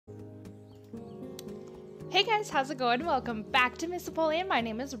Hey guys, how's it going? Welcome back to Miss Napoleon. My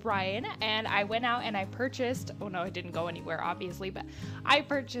name is Ryan, and I went out and I purchased, oh no, I didn't go anywhere obviously, but I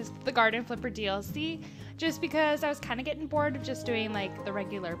purchased the Garden Flipper DLC just because I was kind of getting bored of just doing like the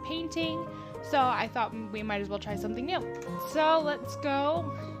regular painting, so I thought we might as well try something new. So let's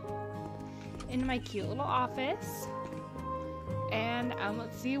go into my cute little office, and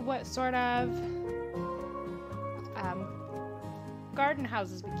let's see what sort of garden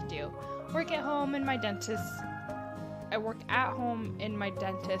houses we can do. Work at home in my dentist. I work at home in my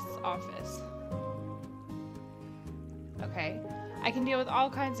dentist's office. Okay. I can deal with all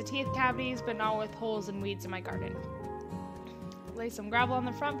kinds of teeth cavities, but not with holes and weeds in my garden. Lay some gravel on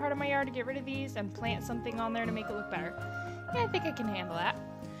the front part of my yard to get rid of these and plant something on there to make it look better. Yeah, I think I can handle that.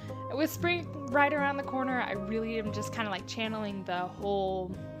 With spring right around the corner, I really am just kind of like channeling the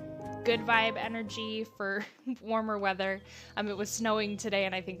whole good vibe energy for warmer weather. It was snowing today,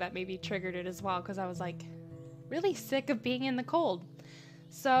 and I think that maybe triggered it as well because I was like really sick of being in the cold.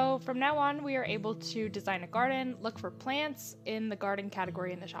 So from now on, we are able to design a garden, look for plants in the garden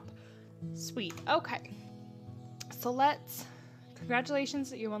category in the shop. Sweet. Okay. So congratulations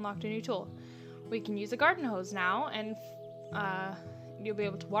that you unlocked a new tool. We can use a garden hose now, and you'll be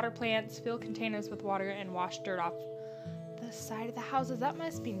able to water plants, fill containers with water, and wash dirt off the side of the houses. That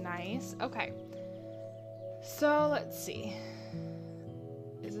must be nice. Okay. So let's see.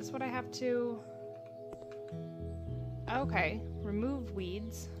 Is this what I have to? Okay. Remove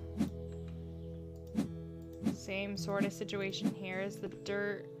weeds. Same sort of situation here as the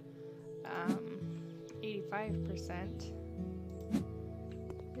dirt. 85%.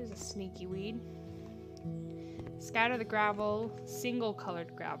 Here's a sneaky weed. Scatter the gravel. Single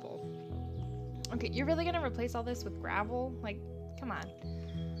colored gravel. Okay, you're really gonna replace all this with gravel? Like, come on.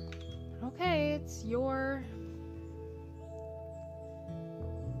 Okay, it's your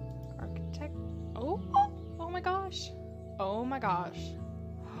architect. Oh my gosh. Oh my gosh.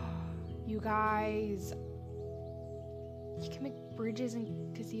 You guys. You can make bridges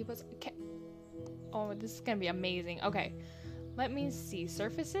and gazebos. Okay. Oh, this is gonna be amazing. Okay, let me see.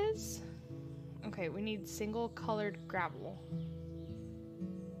 Surfaces? Okay, we need single colored gravel.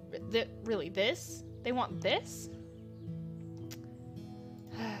 Really, this? They want this?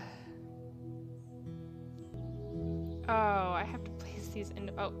 Oh, I have to place these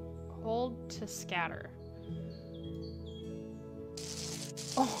in. Oh, hold to scatter.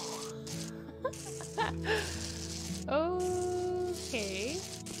 Oh. Okay.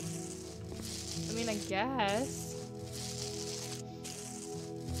 I mean, I guess.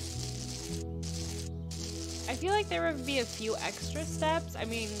 I feel like there would be a few extra steps. I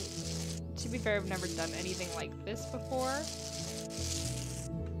mean, to be fair, I've never done anything like this before.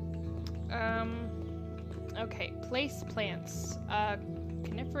 Okay, place plants.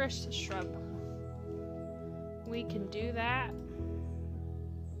 Coniferous shrub. We can do that.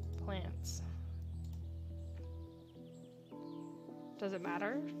 Plants. Does it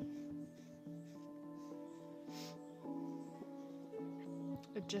matter?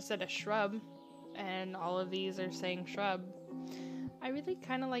 It just said a shrub. And all of these are saying shrub. I really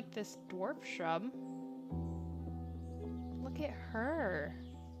kind of like this dwarf shrub. Look at her.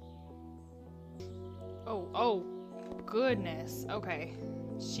 Oh, goodness. Okay.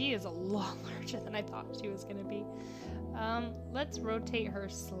 She is a lot larger than I thought she was gonna be. Let's rotate her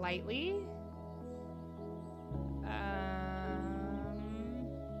slightly.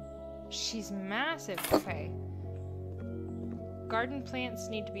 She's massive. Okay. Garden plants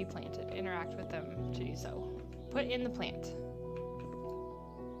need to be planted. Interact with them to do so. Put in the plant.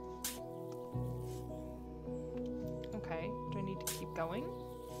 Okay, do I need to keep going?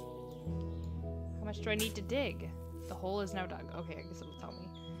 How much do I need to dig? The hole is now dug. Okay, I guess it'll tell me.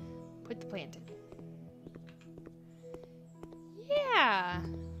 Put the plant in. Yeah!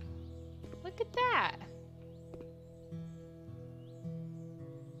 Look at that!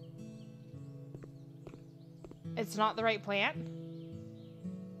 It's not the right plant?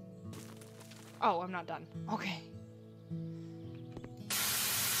 Oh, I'm not done. Okay.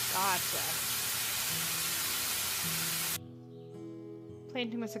 Gotcha.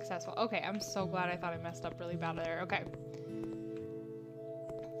 Planting was successful. Okay, I'm so glad. I thought I messed up really bad there. Okay.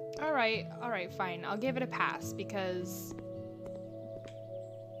 Alright, fine. I'll give it a pass because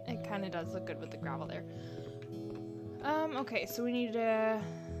it kind of does look good with the gravel there. Okay, so we need to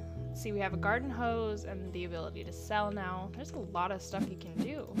see, we have a garden hose and the ability to sell now. There's a lot of stuff you can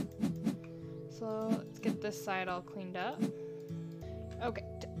do. So let's get this side all cleaned up. Okay,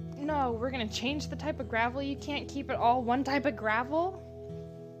 no, we're gonna change the type of gravel. You can't keep it all one type of gravel.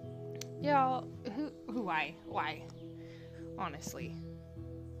 Y'all, why? Honestly.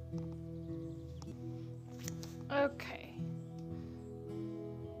 Okay.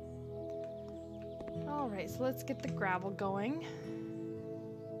 Alright, so let's get the gravel going.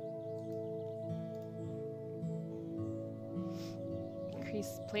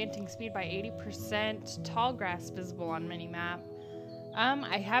 Increase planting speed by 80%. Tall grass visible on minimap.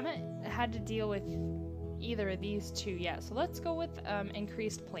 I haven't had to deal with either of these two yet, so let's go with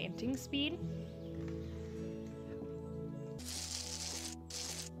increased planting speed.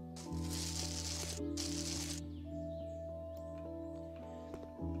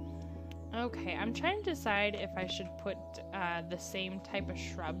 Okay, I'm trying to decide if I should put the same type of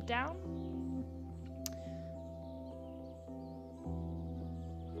shrub down.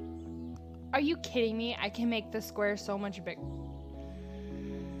 Are you kidding me? I can make the square so much bigger.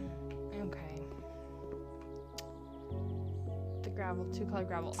 Okay. The gravel, 2-color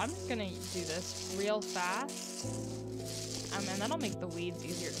gravel. I'm just gonna do this real fast. And that'll make the weeds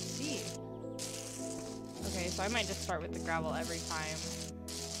easier to see. Okay, so I might just start with the gravel every time.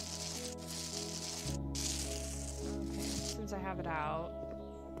 I have it out.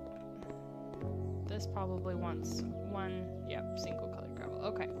 This probably wants one, yep, single color gravel.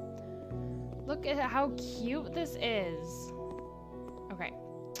 Okay. Look at how cute this is. Okay.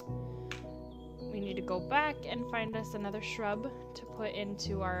 We need to go back and find us another shrub to put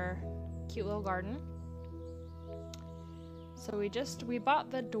into our cute little garden. So we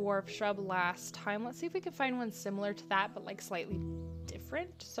bought the dwarf shrub last time. Let's see if we can find one similar to that, but like slightly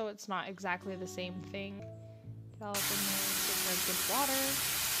different, so it's not exactly the same thing. Developing good water.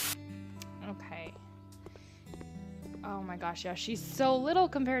 Okay. Oh my gosh, yeah, she's so little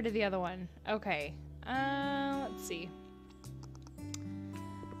compared to the other one. Okay. Let's see.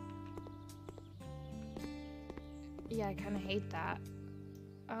 Yeah, I kind of hate that.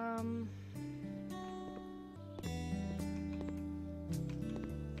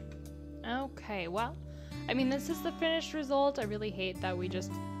 Okay, well, I mean, this is the finished result. I really hate that we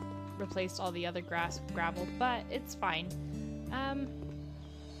just replaced all the other grass with gravel, but it's fine.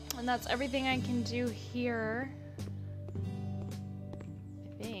 And that's everything I can do here,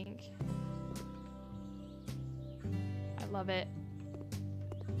 I think. I love it.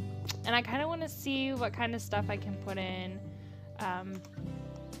 And I kind of want to see what kind of stuff I can put in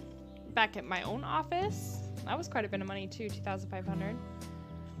back at my own office. That was quite a bit of money too, $2,500.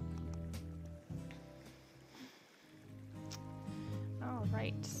 All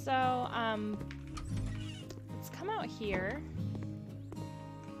right, so let's come out here.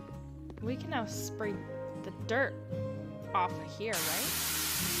 We can now spray the dirt off of here, right?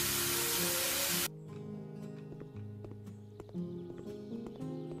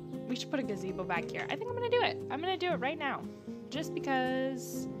 We should put a gazebo back here. I think I'm gonna do it. I'm gonna do it right now. Just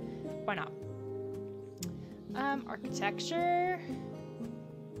because, why not? Architecture.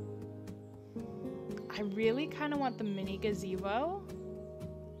 I really kind of want the mini gazebo.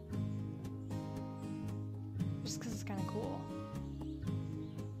 Just because it's kind of cool.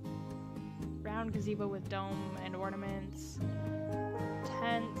 Round gazebo with dome and ornaments.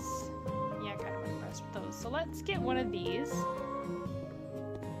 Tents. Yeah, kind of impressed with those. So let's get one of these.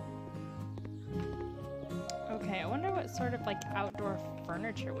 Okay, I wonder what sort of like outdoor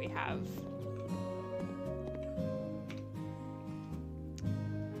furniture we have.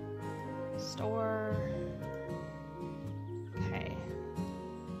 Store. Okay.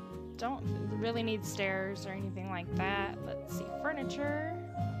 Don't really need stairs or anything like that. Let's see, furniture.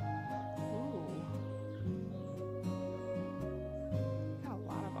 Ooh. Got a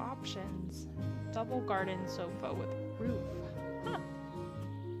lot of options. Double garden sofa with roof. Huh.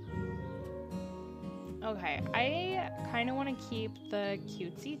 Okay, I kind of want to keep the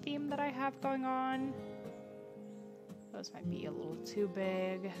cutesy theme that I have going on. Those might be a little too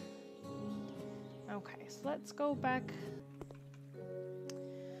big. Okay, so let's go back.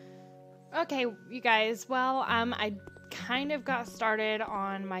 Okay, you guys, well, I kind of got started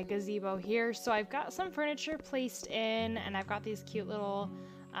on my gazebo here, so I've got some furniture placed in, and I've got these cute little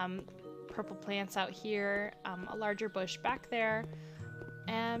purple plants out here, a larger bush back there.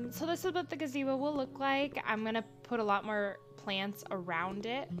 So this is what the gazebo will look like. I'm gonna put a lot more plants around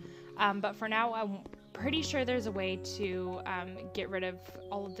it, but for now I'm pretty sure there's a way to get rid of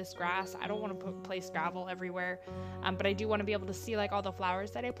all of this grass. I don't want to place gravel everywhere, but I do want to be able to see like all the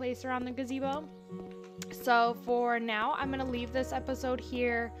flowers that I place around the gazebo. So for now, I'm going to leave this episode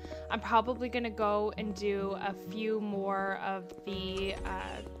here. I'm probably going to go and do a few more of the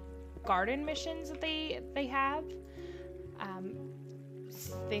garden missions that they have.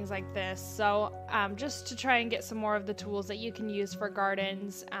 Things like this. So just to try and get some more of the tools that you can use for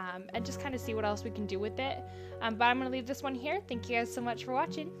gardens, and just kind of see what else we can do with it. But I'm going to leave this one here. Thank you guys so much for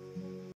watching.